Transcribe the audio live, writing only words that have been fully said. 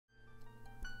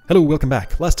Hello, welcome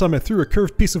back. Last time I threw a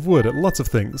curved piece of wood at lots of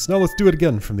things. Now let's do it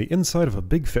again from the inside of a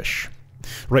big fish.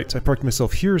 Right, I parked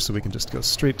myself here so we can just go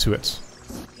straight to it.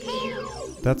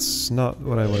 That's not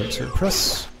what I wanted to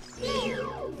press.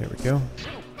 There we go.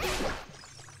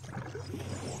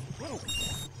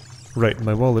 Right,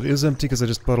 my wallet is empty because I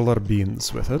just bought a lot of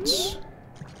beans with it.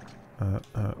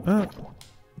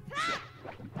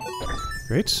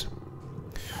 Great.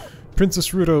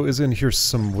 Princess Ruto is in here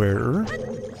somewhere.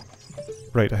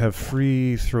 Right, I have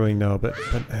free throwing now, but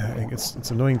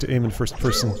it's annoying to aim in first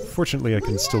person. Fortunately, I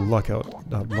can still lock on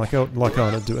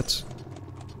and do it.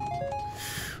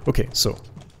 Okay, so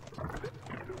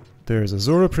there's a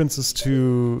Zora Princess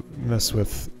to mess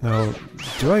with. Now,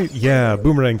 do I? Yeah,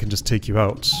 Boomerang can just take you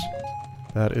out.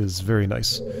 That is very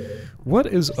nice. What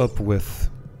is up with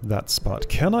that spot?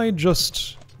 Can I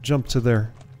just jump to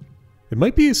there? It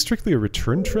might be strictly a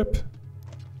return trip.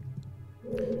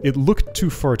 It looked too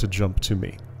far to jump to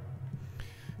me.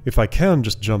 If I can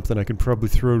just jump, then I can probably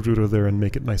throw Ruto there and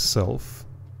make it myself.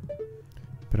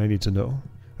 But I need to know.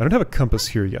 I don't have a compass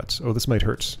here yet. Oh, this might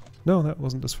hurt. No, that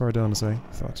wasn't as far down as I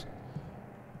thought.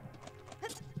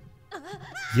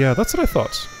 Yeah, that's what I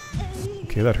thought.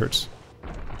 Okay, that hurts.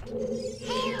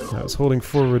 I was holding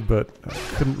forward, but I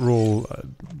couldn't roll.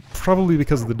 Probably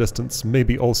because of the distance.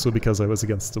 Maybe also because I was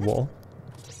against the wall.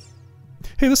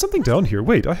 Hey, there's something down here.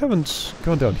 Wait, I haven't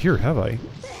gone down here, have I?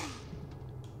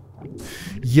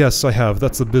 Yes, I have.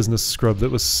 That's the business scrub that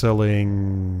was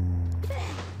selling...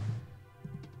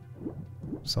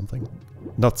 something.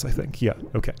 Nuts, I think. Yeah,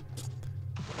 okay.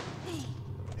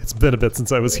 It's been a bit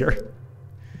since I was here.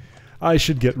 I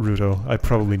should get Ruto. I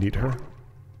probably need her.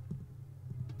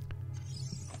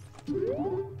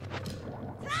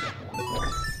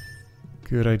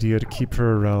 Good idea to keep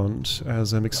her around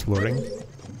as I'm exploring.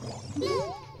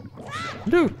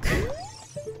 Luke!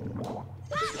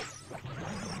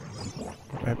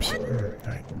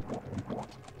 Right.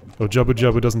 Oh, Jabu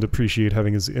Jabu doesn't appreciate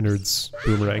having his innards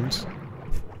boomeranged.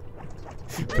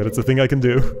 But it's a thing I can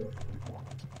do.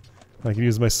 I can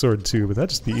use my sword too, but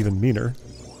that'd just be even meaner.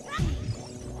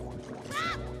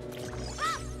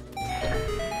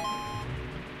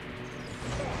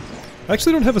 I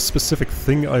actually don't have a specific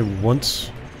thing I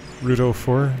want Ruto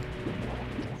for.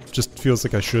 Just feels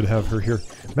like I should have her here.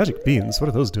 Magic beans, what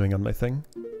are those doing on my thing?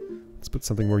 Let's put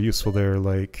something more useful there,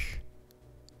 like...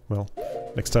 well,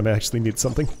 next time I actually need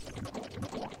something.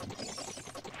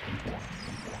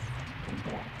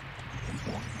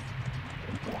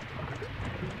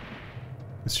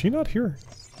 Is she not here?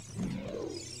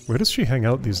 Where does she hang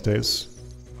out these days?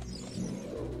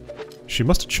 She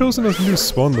must have chosen a new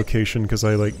spawn location because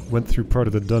I, like, went through part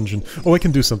of the dungeon. Oh, I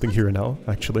can do something here now,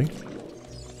 actually.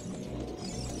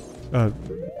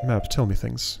 Map, tell me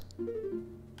things.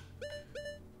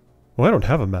 Well, I don't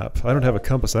have a map. I don't have a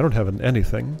compass. I don't have an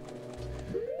anything.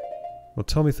 Well,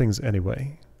 tell me things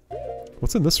anyway.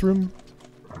 What's in this room?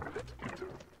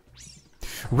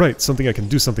 Right, something I can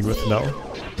do something with now.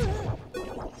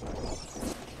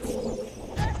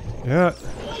 Yeah.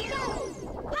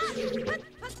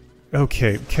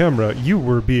 Okay, camera, you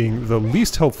were being the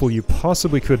least helpful you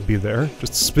possibly could be there.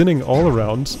 Just spinning all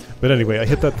around. But anyway, I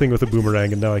hit that thing with a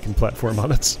boomerang and now I can platform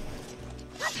on it.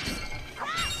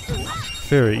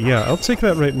 Fairy, yeah, I'll take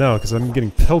that right now because I'm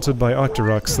getting pelted by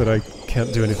Octoroks that I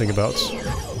can't do anything about.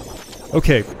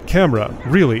 Okay, camera,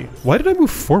 really? Why did I move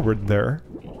forward there?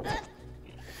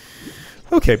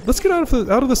 Okay, let's get out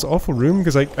of this awful room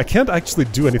because I can't actually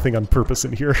do anything on purpose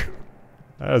in here.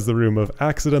 As the room of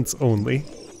accidents only.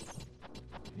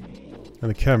 And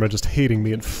the camera just hating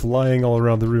me and flying all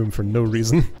around the room for no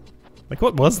reason. Like,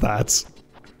 what was that?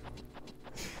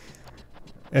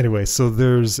 Anyway, so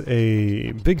there's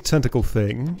a big tentacle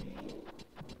thing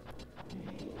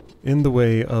in the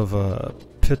way of a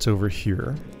pit over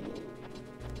here.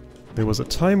 There was a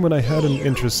time when I had an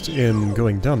interest in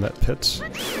going down that pit.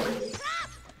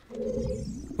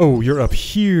 Oh, you're up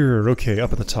here! Okay,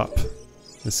 up at the top.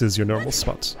 This is your normal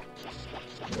spot.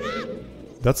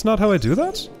 That's not how I do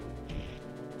that?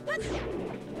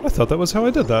 I thought that was how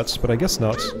I did that, but I guess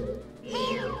not.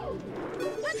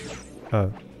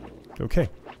 Okay.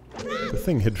 The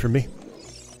thing hid from me.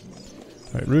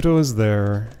 Alright, Ruto is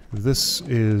there. This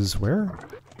is where?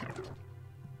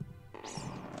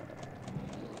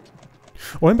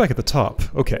 Oh, I'm back at the top.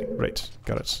 Okay, right.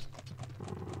 Got it.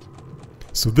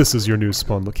 So this is your new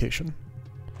spawn location.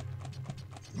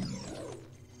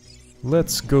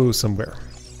 Let's go somewhere.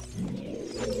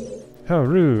 How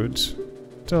rude.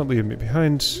 Don't leave me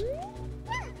behind.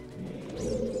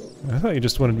 I thought you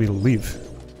just wanted me to leave.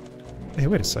 Hey,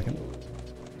 wait a second.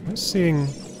 I'm seeing...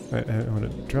 I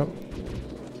want to drop...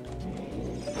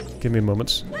 Give me a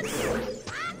moment.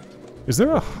 Is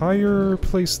there a higher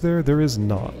place there? There is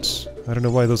not. I don't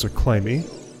know why those are climby.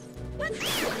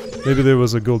 Maybe there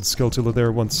was a gold Skulltula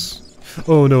there once.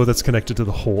 Oh no, that's connected to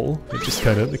the hole. It just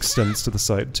kind of extends to the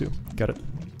side too. Got it.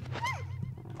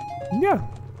 Yeah.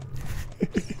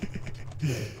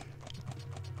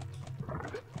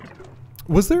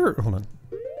 Was there... hold on.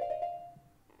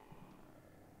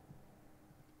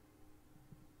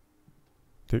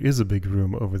 There is a big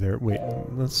room over there. Wait,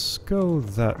 let's go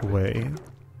that way.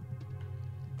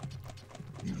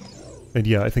 And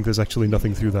yeah, I think there's actually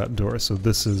nothing through that door, so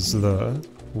this is the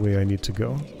way I need to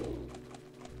go.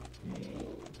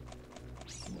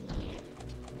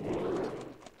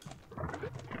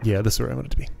 Yeah, this is where I want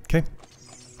it to be. Okay.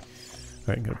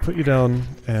 Alright, I'm gonna put you down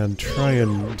and try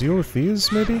and deal with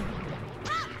these, maybe?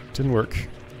 Didn't work.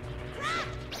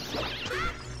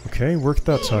 Okay, worked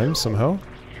that time, somehow.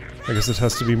 I guess it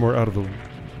has to be more out of the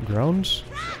ground.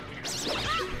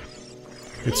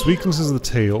 Its weakness is the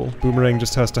tail. Boomerang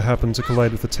just has to happen to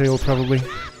collide with the tail, probably.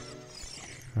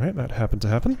 Alright, that happened to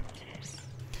happen.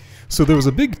 So there was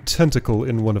a big tentacle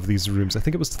in one of these rooms. I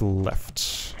think it was to the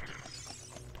left.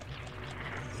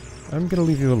 I'm gonna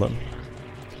leave you alone.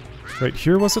 Right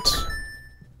here, was it?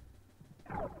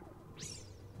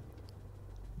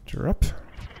 You're up.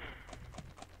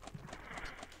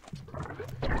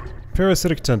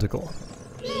 Parasitic tentacle.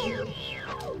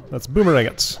 Let's boomerang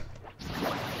it.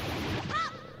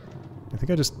 I think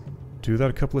I just do that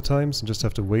a couple of times and just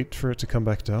have to wait for it to come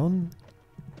back down.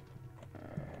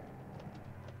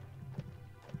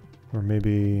 Or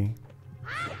maybe...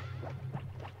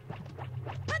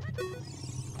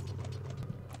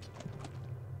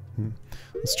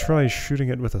 Let's try shooting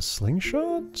it with a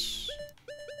slingshot?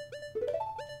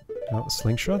 No, a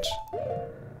slingshot?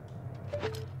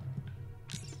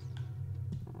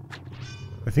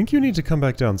 I think you need to come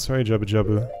back down. Sorry, Jabba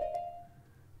Jabu.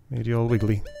 Made you all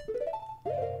wiggly.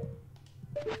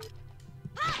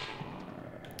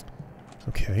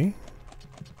 Okay.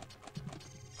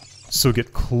 So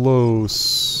get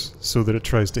close so that it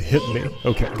tries to hit me.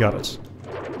 Okay, got it.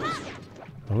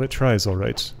 Oh, it tries,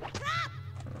 alright.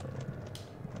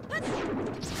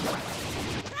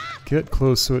 Get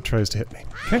close so it tries to hit me.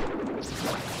 Okay.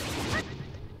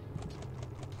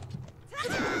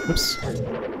 Oops.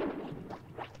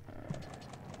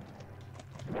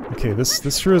 Okay,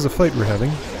 this sure is a fight we're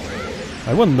having.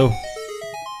 I won, though.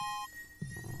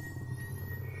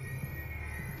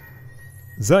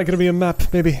 Is that gonna be a map,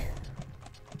 maybe?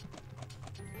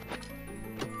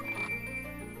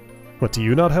 What, do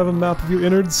you not have a map of your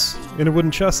innards in a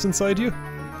wooden chest inside you?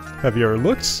 Have you ever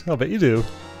looked? I'll bet you do.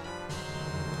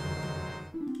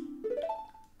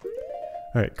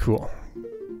 Alright, cool.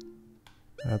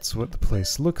 That's what the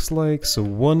place looks like, so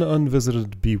one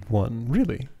unvisited B1.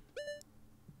 Really?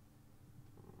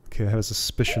 Okay, I have a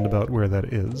suspicion about where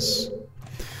that is.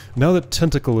 Now that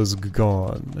Tentacle is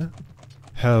gone,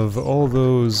 have all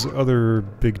those other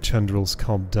big tendrils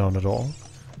calmed down at all?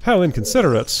 How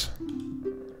inconsiderate!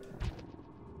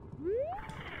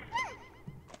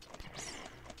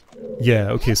 Yeah,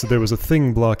 okay, so there was a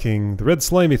thing blocking... The red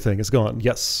slimy thing is gone,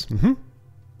 yes. Mm-hmm.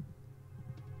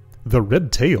 The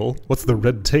red tail? What's the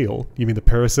red tail? You mean the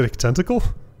parasitic tentacle?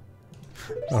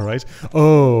 Alright.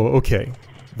 Oh, okay.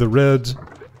 The red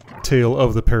tail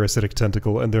of the parasitic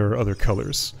tentacle, and there are other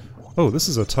colors. Oh, this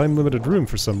is a time-limited room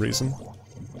for some reason.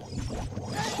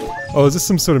 Oh, is this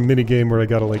some sort of mini-game where I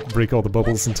gotta, like, break all the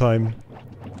bubbles in time?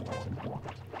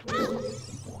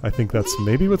 I think that's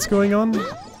maybe what's going on?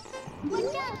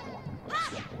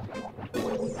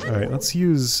 Alright, let's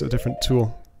use a different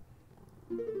tool.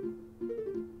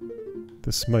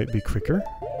 This might be quicker.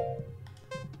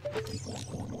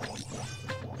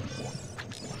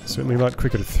 Certainly not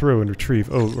quicker to throw and retrieve.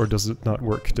 Oh, or does it not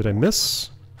work? Did I miss?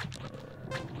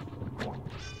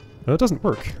 No, it doesn't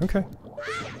work. Okay.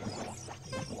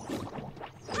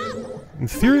 In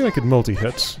theory, I could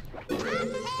multi-hit.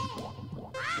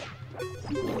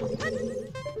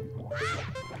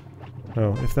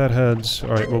 Oh, if that had...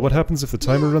 Alright, well, what happens if the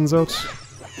timer runs out?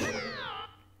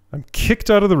 I'm kicked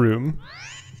out of the room.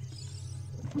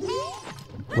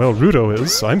 Well, Rudo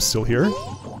is. I'm still here.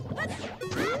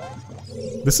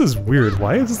 This is weird.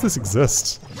 Why does this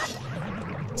exist?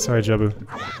 Sorry, Jabu.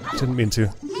 Didn't mean to.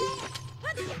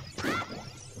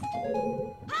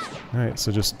 Alright,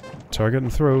 so just target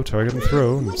and throw,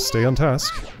 and stay on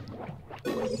task.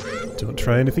 Don't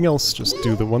try anything else, just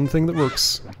do the one thing that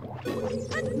works.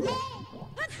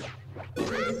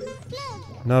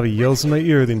 Navi yells in my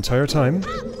ear the entire time.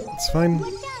 It's fine.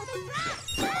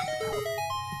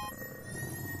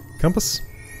 Compass?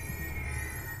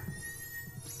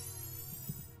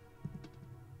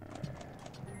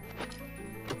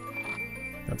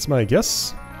 That's my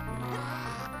guess.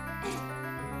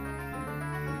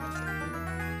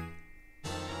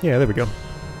 Yeah, there we go.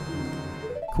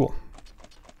 Cool.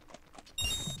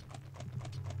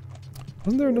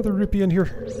 Wasn't there another rupee in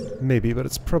here? Maybe, but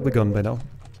it's probably gone by now.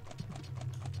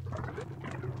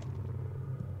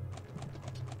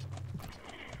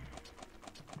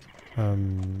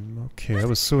 Okay, I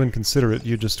was so inconsiderate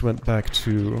you just went back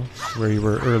to where you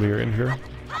were earlier in here.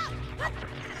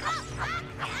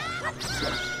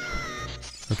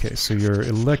 Okay, so you're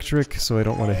electric, so I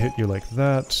don't want to hit you like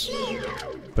that.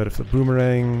 But if the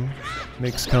boomerang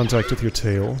makes contact with your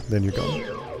tail, then you're gone.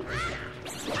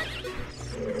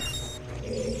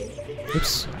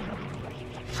 Oops.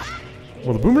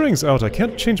 Well, the boomerang's out. I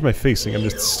can't change my facing. I'm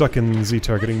just stuck in Z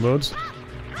targeting mode.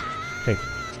 Hey.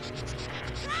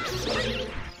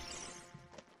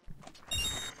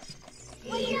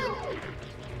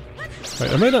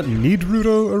 Alright, I might not need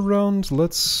Ruto around.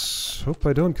 Let's hope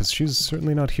I don't, because she's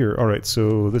certainly not here. Alright,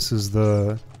 so this is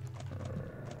the...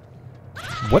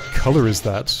 What color is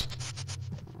that?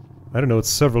 I don't know, it's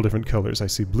several different colors. I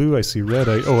see blue, I see red,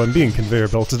 oh, I'm being conveyor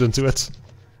belted into it.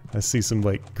 I see some,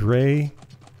 like, gray.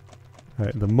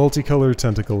 Alright, the multicolor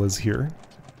tentacle is here.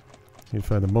 You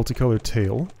find the multicolor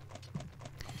tail.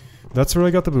 That's where I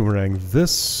got the boomerang.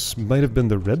 This might have been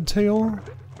the red tail?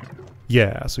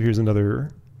 Yeah, so here's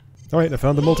another... Alright, I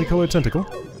found the multicolored tentacle.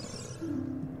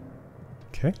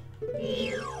 Okay.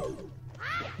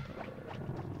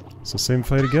 So same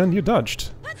fight again. You dodged.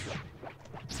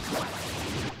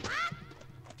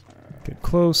 Get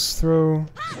close, throw,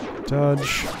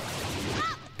 dodge.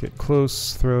 Get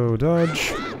close, throw,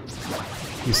 dodge.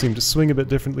 You seem to swing a bit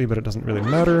differently, but it doesn't really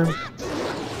matter.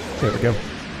 There we go.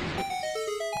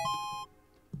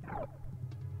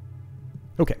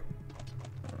 Okay.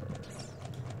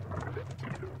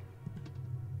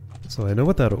 So I know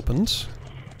what that opened.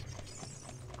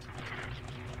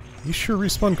 You sure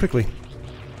respawn quickly.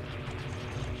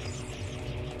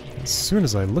 As soon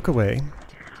as I look away...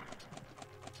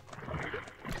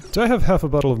 Do I have half a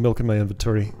bottle of milk in my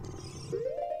inventory?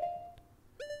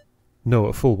 No,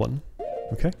 a full one.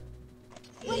 Okay.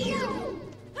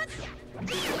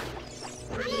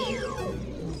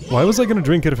 Why was I gonna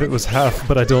drink it if it was half,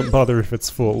 but I don't bother if it's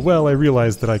full? Well, I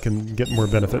realized that I can get more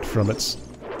benefit from it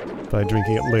by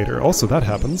drinking it later. Also, that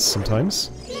happens sometimes.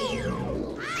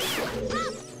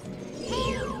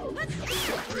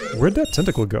 Where'd that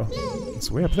tentacle go?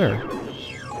 It's way up there.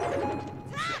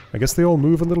 I guess they all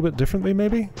move a little bit differently,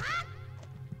 maybe?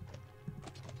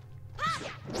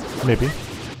 Maybe.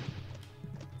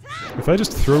 If I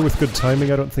just throw with good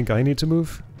timing, I don't think I need to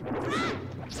move.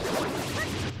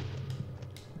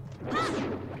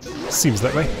 Seems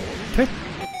that way. Okay.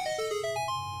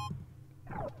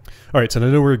 Alright, and I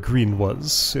know where green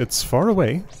was. It's far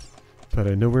away, but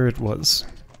I know where it was.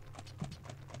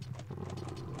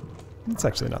 It's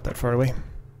actually not that far away.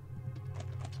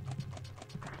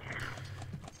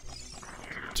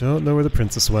 Don't know where the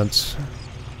princess went.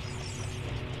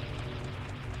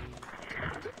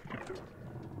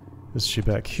 Is she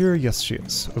back here? Yes, she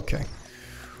is. Okay.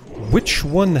 Which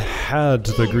one had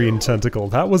the green tentacle?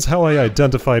 That was how I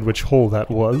identified which hole that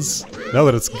was. Now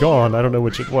that it's gone, I don't know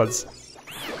which it was.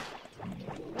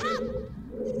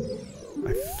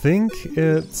 I think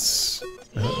it's...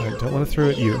 I don't want to throw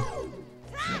at you.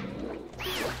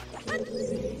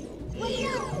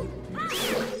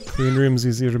 Clean room's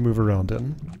easier to move around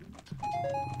in.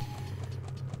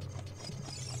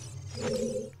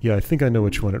 Yeah, I think I know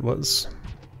which one it was.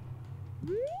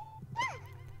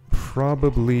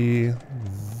 Probably...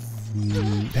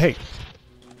 Hey!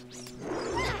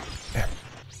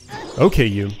 Okay,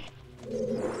 you.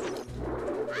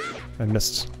 I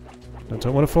missed. I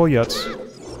don't want to fall yet.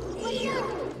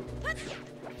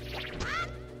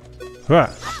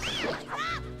 Ah!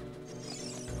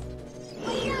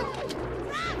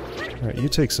 Alright, you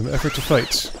take some effort to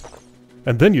fight.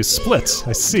 And then you split!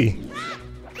 I see.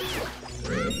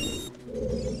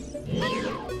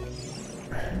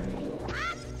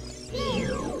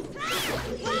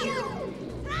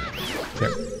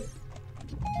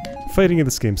 Fighting in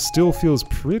this game still feels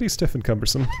pretty stiff and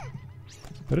cumbersome.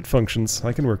 But it functions.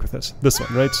 I can work with it. This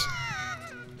one, right?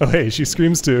 Oh hey, she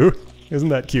screams too. Isn't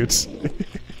that cute?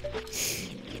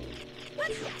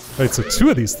 Alright, so two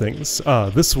of these things. Ah,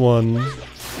 this one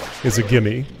is a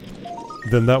gimme.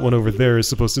 Then that one over there is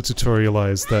supposed to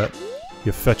tutorialize that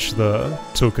you fetch the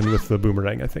token with the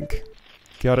boomerang, I think.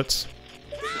 Got it.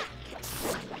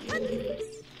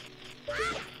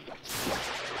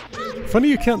 Funny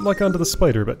you can't lock onto the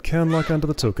spider, but can lock onto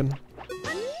the token.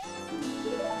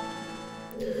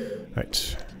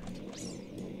 Right.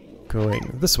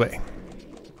 Going this way.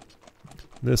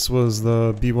 This was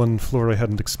the B1 floor I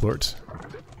hadn't explored.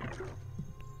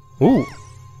 Oh!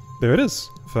 There it is!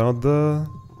 Found the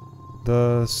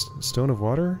Stone of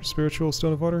Water? Spiritual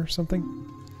Stone of Water? Something?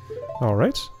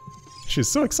 Alright. She's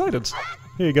so excited!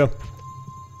 Here you go.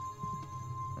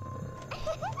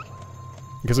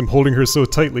 Because I'm holding her so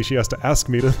tightly, she has to ask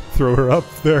me to throw her up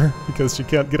there, because she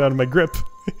can't get out of my grip.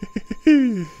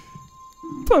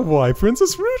 But why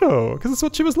Princess Ruto? Because that's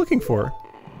what she was looking for.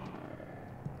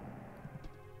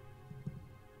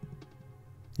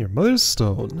 Your mother's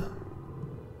stone.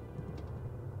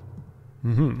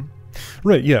 Mm-hmm.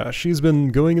 Right, yeah, she's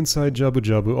been going inside Jabu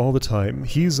Jabu all the time.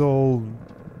 He's all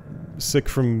sick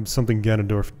from something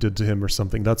Ganondorf did to him or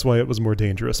something. That's why it was more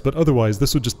dangerous. But otherwise,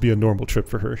 this would just be a normal trip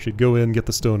for her. She'd go in, get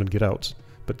the stone, and get out.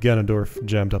 But Ganondorf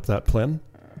jammed up that plan.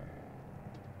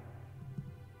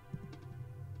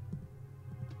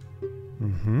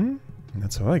 Mm-hmm.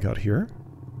 That's how I got here.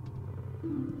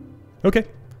 Okay,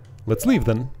 let's leave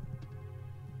then.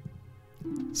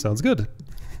 Sounds good.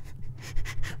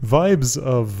 Vibes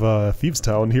of Thieves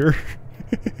Town here.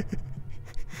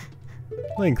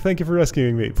 Link, thank you for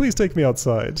rescuing me. Please take me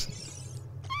outside.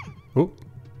 Oh.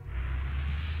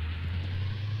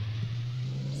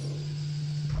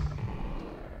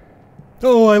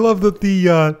 Oh, I love that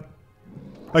the,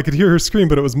 I could hear her scream,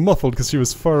 but it was muffled because she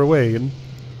was far away, and...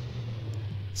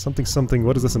 Something,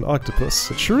 what is this, an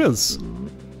octopus? It sure is!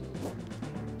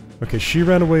 Okay, she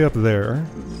ran away up there,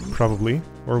 probably,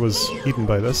 or was eaten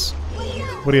by this.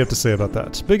 What do you have to say about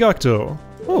that? Big Octo!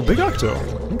 Oh, Big Octo!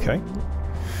 Okay.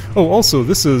 Oh, also,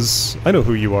 this is... I know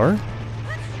who you are.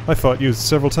 I fought you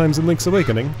several times in Link's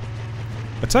Awakening.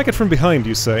 Attack it from behind,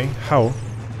 you say? How?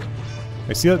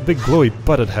 I see that big glowy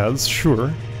butt it has,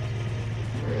 sure.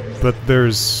 But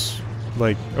there's...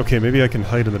 like... okay, maybe I can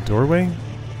hide in the doorway?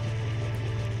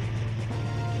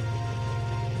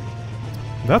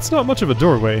 That's not much of a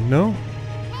doorway, no?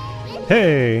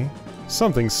 Hey!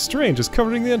 Something strange is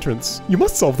covering the entrance. You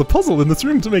must solve the puzzle in this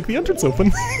room to make the entrance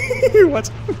open.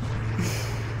 What?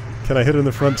 Can I hit it in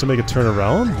the front to make it turn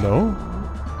around? No.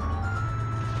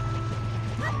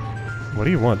 What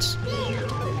do you want?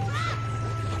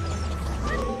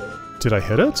 Did I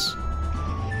hit it?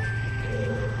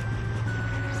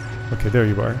 Okay, there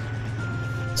you are.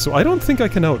 So I don't think I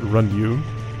can outrun you.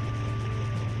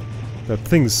 That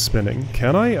thing's spinning.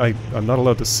 Can I? I'm not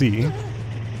allowed to see.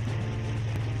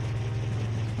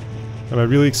 Am I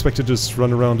really expected to just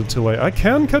run around until I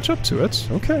can catch up to it?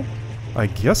 Okay. I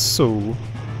guess so.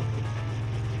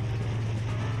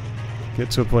 Get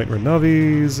to a point where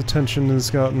Navi's attention is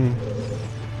gotten.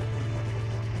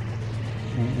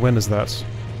 When is that?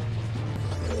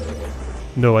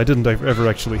 No, I didn't ever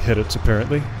actually hit it,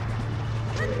 apparently.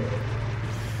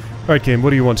 Alright, game, what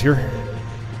do you want here?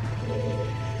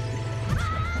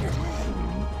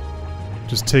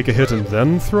 Just take a hit and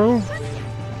then throw?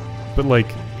 But,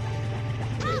 like...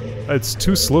 it's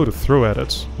too slow to throw at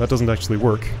it. That doesn't actually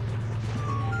work.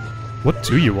 What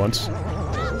do you want?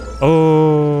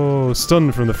 Oh,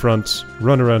 stun from the front,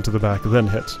 run around to the back, then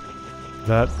hit.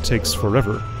 That takes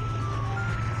forever.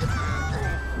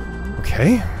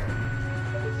 Okay.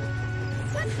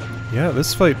 Yeah,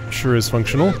 this fight sure is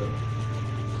functional.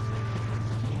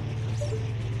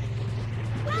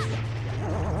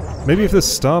 Maybe if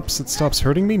this stops, it stops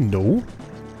hurting me? No.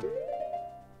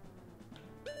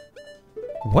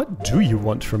 What do you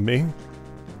want from me?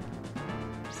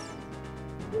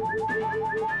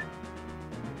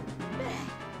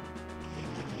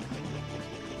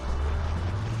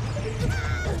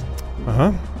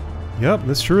 Uh-huh. Yep,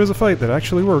 this sure is a fight that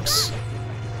actually works.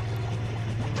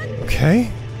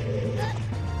 Okay.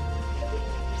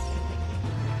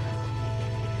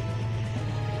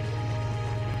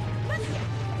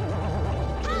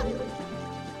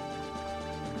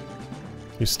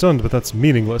 You're stunned, but that's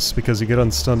meaningless because you get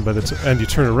unstunned by the and you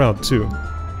turn around too.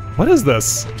 What is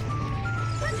this?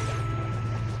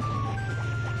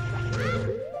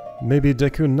 Maybe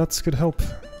Deku Nuts could help.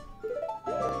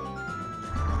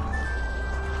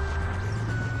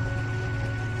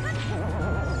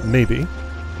 Maybe.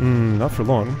 Not for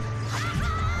long.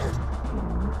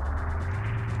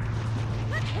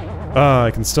 Ah,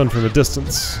 I can stun from a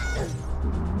distance.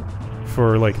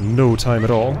 For, like, no time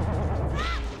at all.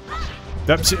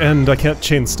 And I can't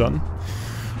chain stun.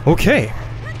 Okay.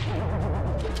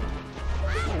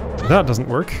 That doesn't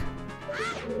work.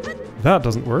 That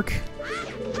doesn't work.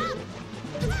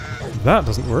 That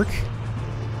doesn't work.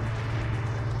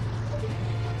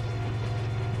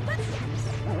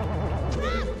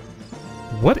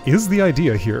 What is the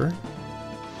idea here?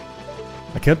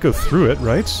 I can't go through it,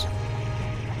 right?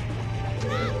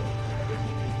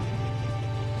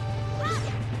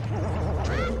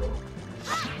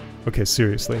 Okay,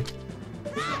 seriously.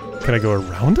 Can I go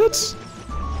around it?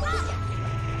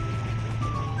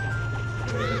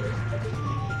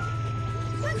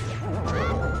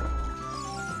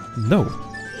 No.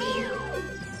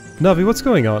 Navi, what's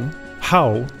going on?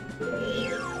 How?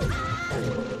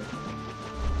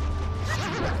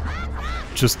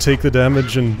 Just take the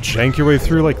damage and jank your way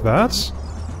through like that?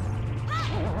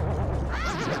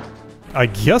 I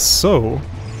guess so.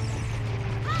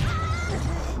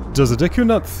 Does a Deku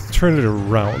not turn it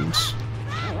around?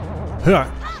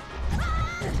 Huh.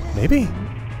 Maybe?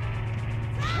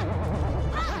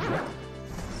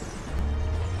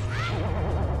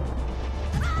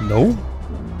 No?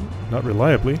 Not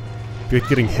reliably. But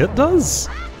getting hit does?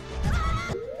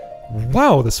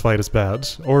 Wow, this fight is bad.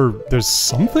 Or there's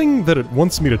something that it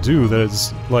wants me to do that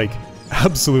is, like,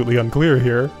 absolutely unclear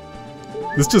here.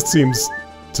 This just seems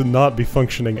to not be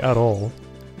functioning at all.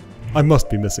 I must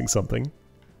be missing something.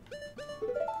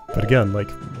 But again, like,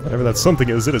 whatever that something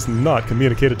is, it is not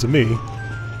communicated to me.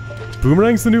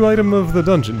 Boomerang's the new item of the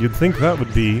dungeon. You'd think that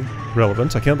would be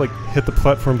relevant. I can't, like, hit the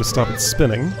platform to stop it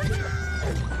spinning.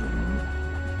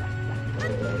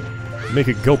 Make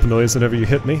a gulp noise whenever you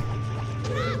hit me.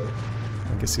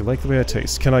 I guess you like the way I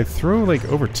taste. Can I throw, like,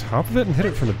 over top of it and hit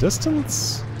it from a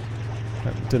distance?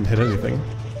 That didn't hit anything.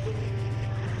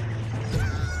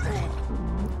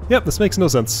 Yep, this makes no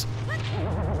sense.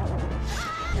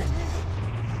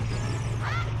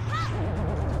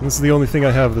 This is the only thing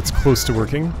I have that's close to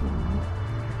working.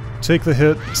 Take the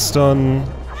hit, stun.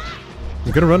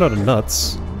 I'm gonna run out of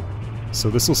nuts. So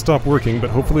this will stop working,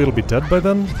 but hopefully it'll be dead by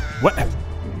then? What?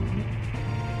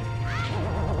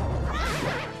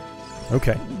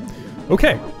 Okay.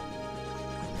 Okay!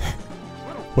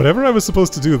 Whatever I was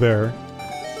supposed to do there,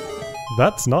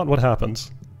 that's not what happened.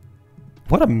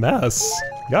 What a mess!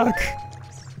 Yuck!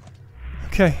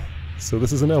 Okay, so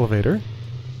this is an elevator.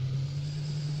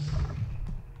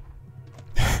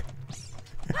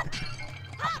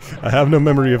 I have no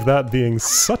memory of that being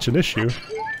such an issue.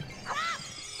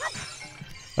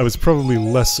 I was probably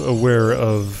less aware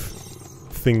of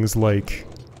things like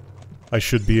I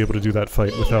should be able to do that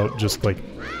fight without just, like,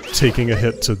 taking a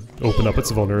hit to open up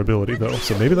its vulnerability, though.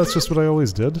 So maybe that's just what I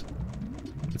always did?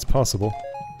 It's possible.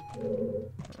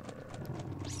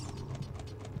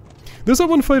 There's that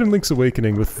one fight in Link's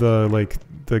Awakening with the, like,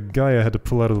 the guy I had to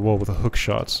pull out of the wall with a hook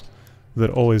shot that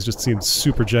always just seemed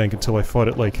super jank until I fought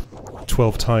it, like,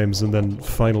 12 times and then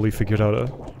finally figured out a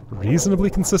reasonably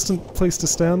consistent place to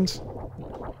stand.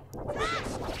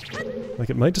 Like,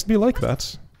 it might just be like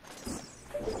that.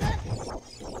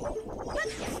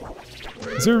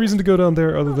 Is there a reason to go down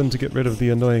there other than to get rid of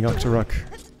the annoying Octorok?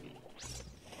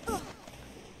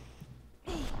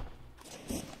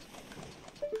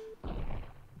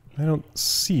 I don't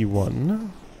see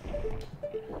one.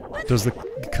 Does the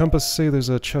compass say there's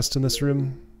a chest in this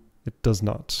room? It does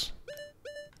not.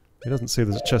 It doesn't say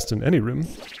there's a chest in any room.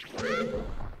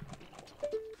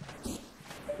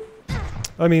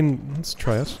 I mean, let's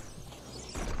try it.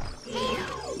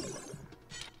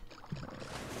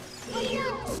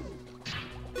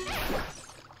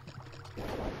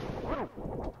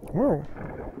 Whoa.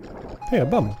 Hey, a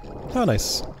bum. How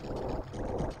nice.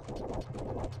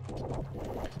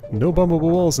 No bummable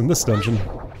walls in this dungeon.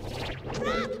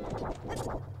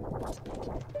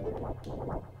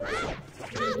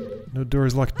 No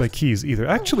doors locked by keys either.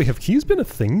 Actually, have keys been a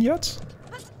thing yet?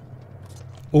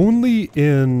 Only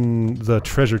in the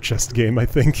treasure chest game, I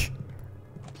think.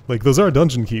 Like, those are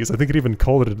dungeon keys. I think it even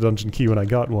called it a dungeon key when I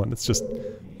got one. It's just,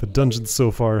 the dungeons so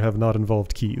far have not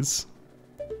involved keys.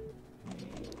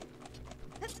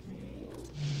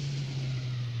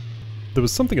 There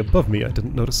was something above me I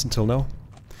didn't notice until now.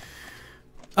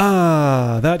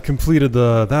 Ah, that completed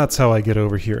the... That's how I get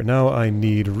over here. Now I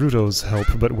need Ruto's help,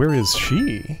 but where is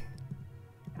she?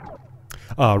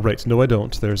 Ah, right. No, I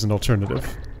don't. There's an alternative.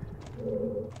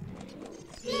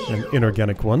 An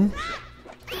inorganic one.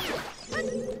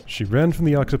 She ran from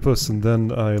the octopus, and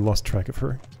then I lost track of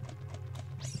her.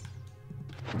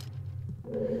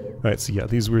 Alright, so yeah,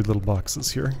 these weird little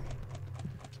boxes here.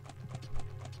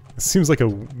 It seems like a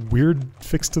weird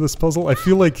fix to this puzzle. I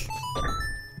feel like...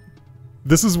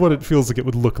 This is what it feels like it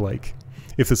would look like.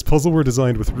 If this puzzle were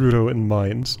designed with Ruto in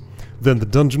mind, then the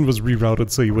dungeon was rerouted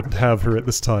so you wouldn't have her at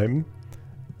this time.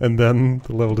 And then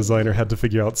the level designer had to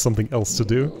figure out something else to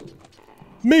do.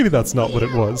 Maybe that's not what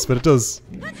it was, but it does...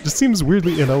 just seems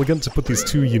weirdly inelegant to put these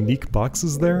two unique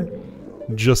boxes there,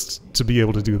 just to be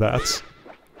able to do that.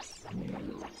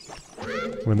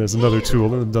 When there's another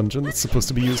tool in the dungeon that's supposed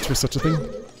to be used for such a thing.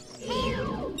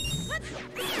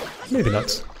 Maybe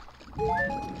not.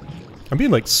 I'm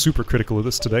being, like, super critical of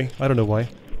this today. I don't know why.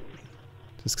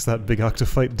 Just because that big octo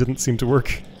fight didn't seem to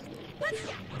work.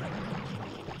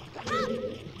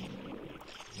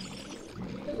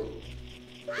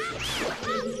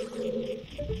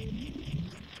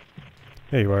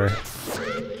 There you are.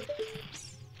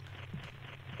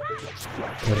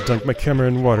 Gotta dunk my camera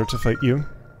in water to fight you.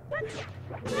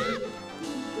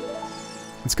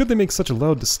 It's good they make such a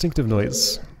loud, distinctive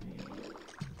noise.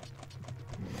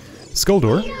 Skull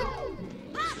door.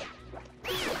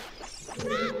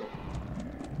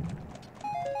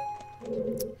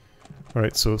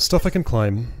 Alright, so stuff I can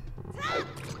climb.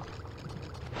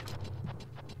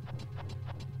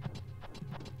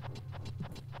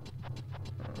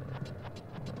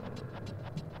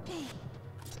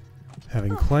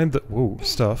 Having climbed the... whoa,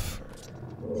 stuff.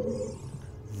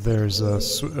 There's a...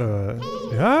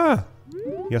 ah!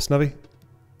 Yes, Navi?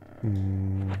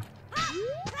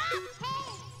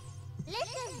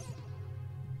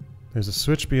 There's a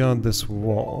switch beyond this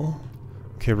wall.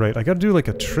 Okay, right, I gotta do like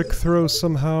a trick throw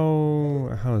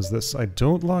somehow. How is this? I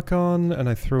don't lock on, and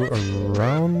I throw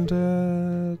around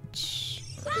it...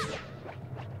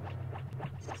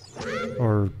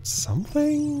 or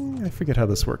something? I forget how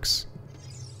this works.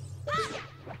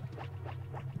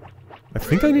 I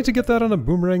think I need to get that on a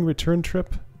boomerang return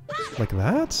trip. Like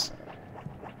that?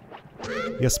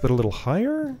 Yes, but a little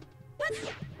higher?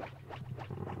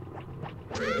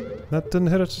 That didn't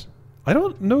hit it. I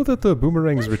don't know that the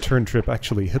boomerang's return trip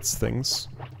actually hits things.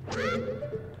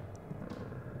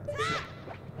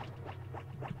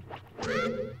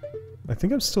 I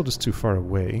think I'm still just too far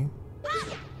away.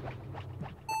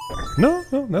 No,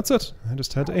 that's it. I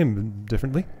just had to aim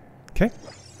differently. Okay.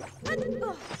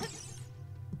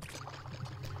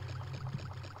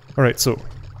 Alright, so...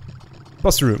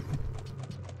 bus room.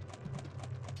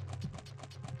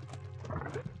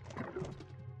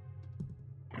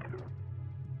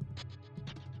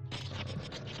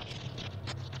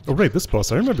 Oh right, this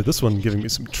boss. I remember this one giving me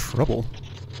some trouble.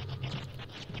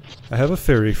 I have a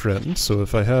fairy friend, so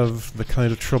if I have the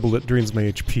kind of trouble that drains my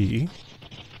HP,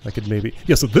 I could maybe...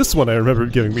 yeah, so this one I remember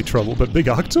giving me trouble, but Big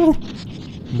Octo?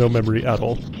 No memory at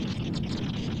all.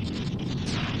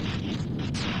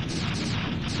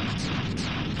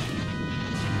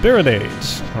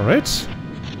 Baronade. Alright.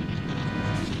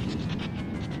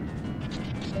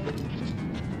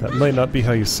 That might not be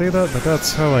how you say that, but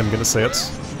that's how I'm gonna say it.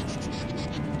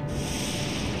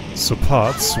 So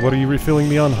pots, what are you refilling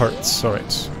me on? Hearts.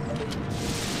 Alright.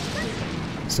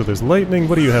 So there's lightning.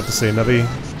 What do you have to say, Navi?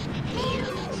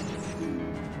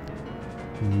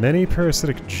 Many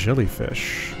parasitic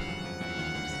jellyfish.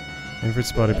 Aim for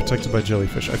its body, protected by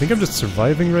jellyfish. I think I'm just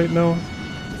surviving right now.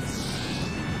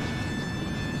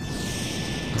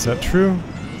 Is that true?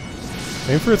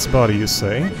 Aim for its body, you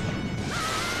say?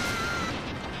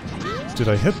 Did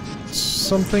I hit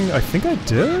something? I think I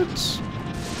did?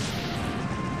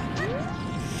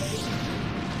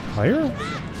 Higher?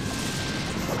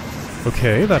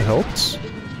 Okay, that helped.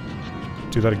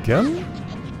 Do that again?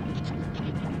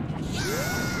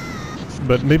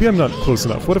 But maybe I'm not close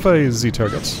enough. What if I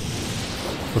Z-target?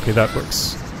 Okay, that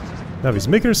works. Navi's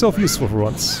making herself useful for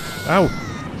once. Ow!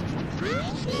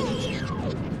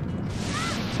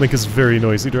 Link is very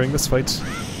noisy during this fight.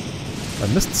 I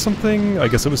missed something? I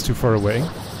guess it was too far away.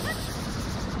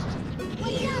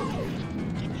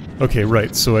 Okay,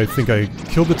 right, so I think I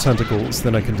killed the tentacles,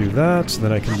 then I can do that,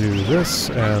 then I can do this,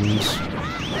 and...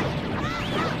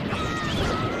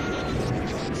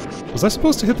 was I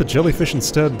supposed to hit the jellyfish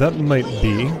instead? That might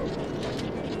be.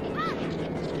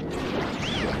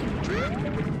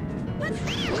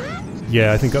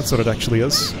 Yeah, I think that's what it actually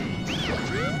is.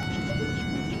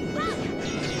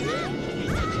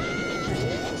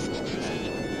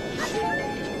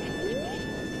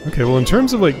 Okay, well in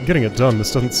terms of like getting it done,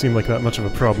 this doesn't seem like that much of a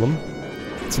problem.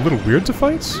 It's a little weird to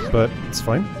fight, but it's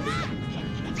fine.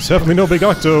 It's definitely no Big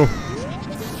Octo!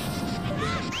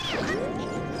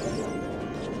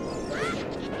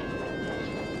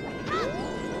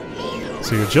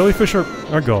 So your jellyfish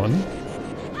are gone.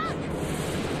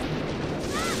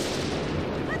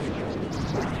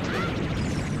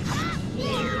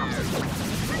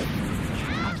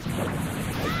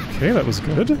 Okay, that was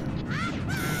good.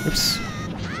 Oops.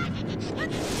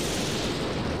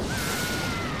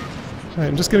 Alright,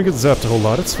 I'm just gonna get zapped a whole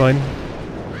lot, it's fine.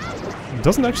 It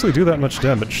doesn't actually do that much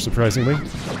damage, surprisingly.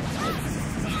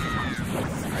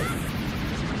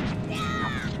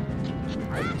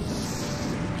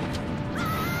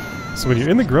 So when you're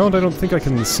in the ground, I don't think I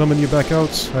can summon you back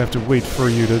out. I have to wait for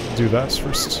you to do that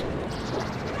first.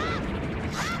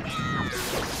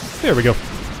 There we go.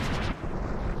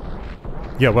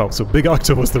 Yeah, wow, so Big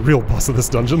Octo was the real boss of this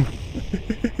dungeon.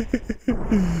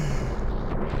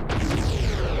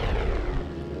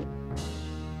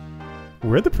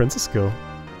 Where'd the princess go?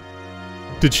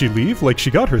 Did she leave? Like, she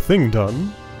got her thing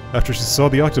done. After she saw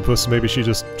the octopus, maybe she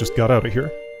just got out of here.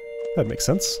 That makes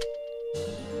sense.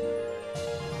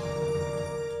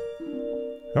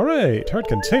 Alright, heart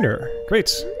container.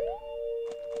 Great.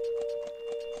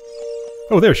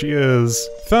 Oh, there she is.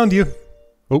 Found you.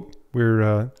 Oh,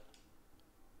 we're,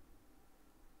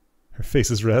 her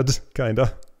face is red,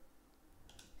 kinda.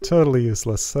 Totally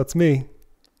useless. That's me.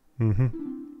 Mm-hmm.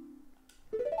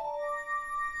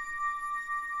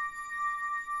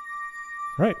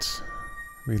 Right.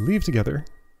 We leave together.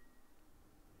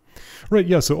 Right,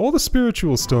 yeah, so all the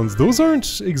spiritual stones, those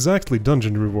aren't exactly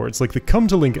dungeon rewards. Like, they come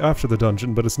to Link after the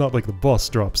dungeon, but it's not like the boss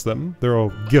drops them. They're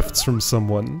all gifts from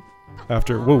someone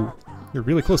after... Whoa, you're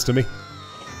really close to me.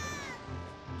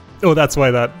 Oh, that's why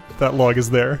that log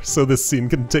is there, so this scene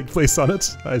can take place on it.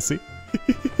 I see.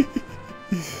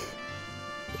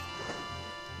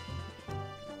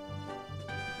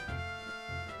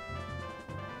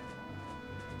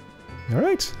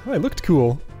 Alright, I looked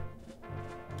cool.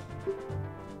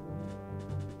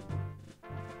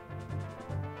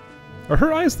 Are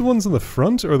her eyes the ones in the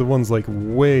front, or the ones, like,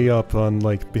 way up on,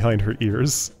 like, behind her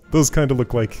ears? Those kind of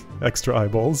look like extra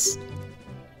eyeballs.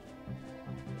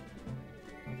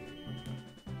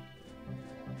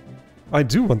 I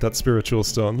do want that spiritual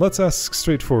stone. Let's ask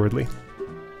straightforwardly.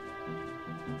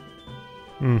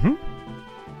 Mm-hmm.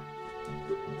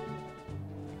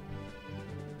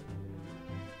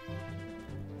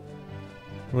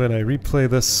 When I replay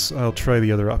this, I'll try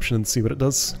the other option and see what it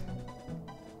does.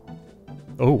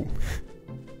 Oh.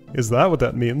 Is that what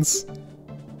that means?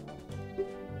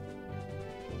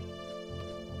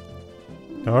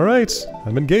 Alright,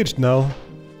 I'm engaged now.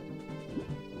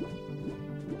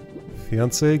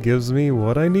 Fiancé gives me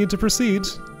what I need to proceed.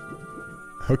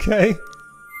 Okay.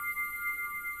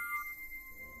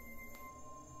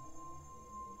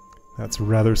 That's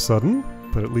rather sudden,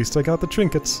 but at least I got the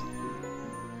trinkets.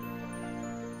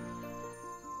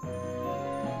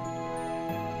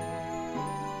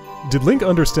 Did Link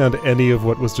understand any of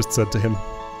what was just said to him?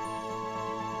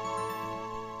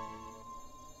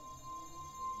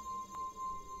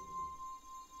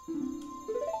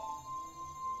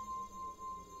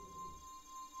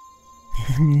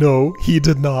 No, he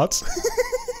did not.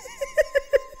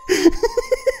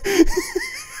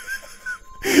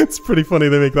 It's pretty funny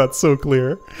they make that so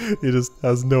clear. He just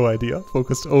has no idea,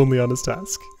 focused only on his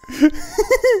task.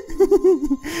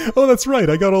 Oh, that's right,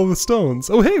 I got all the stones.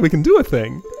 Oh hey, we can do a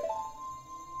thing!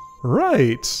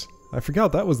 Right! I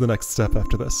forgot that was the next step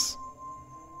after this.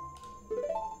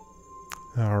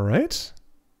 Alright.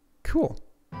 Cool.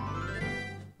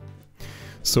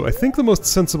 So I think the most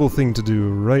sensible thing to do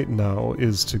right now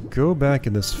is to go back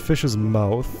in this fish's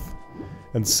mouth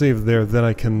and save there, then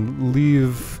I can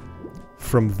leave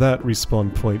from that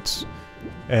respawn point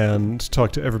and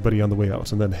talk to everybody on the way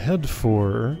out, and then head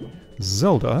for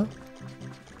Zelda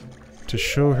to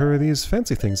show her these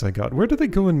fancy things I got. Where do they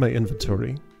go in my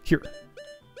inventory? Here.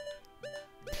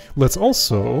 Let's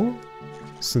also,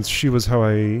 since she was how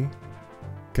I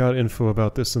got info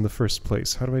about this in the first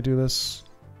place, how do I do this?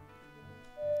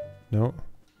 No.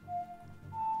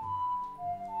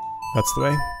 That's the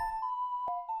way.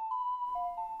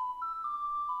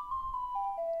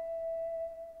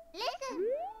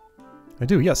 I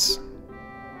do, yes.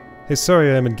 Hey,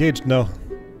 sorry, I'm engaged now.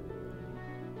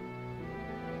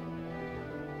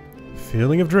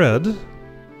 Feeling of dread.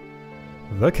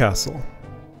 The castle.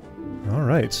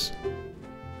 Alright.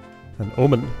 An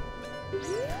omen.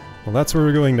 Well, that's where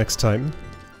we're going next time.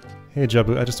 Hey,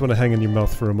 Jabu, I just want to hang in your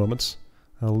mouth for a moment.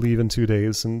 I'll leave in 2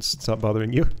 days and stop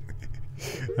bothering you.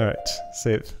 Alright,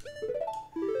 save.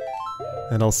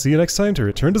 And I'll see you next time to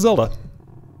return to Zelda.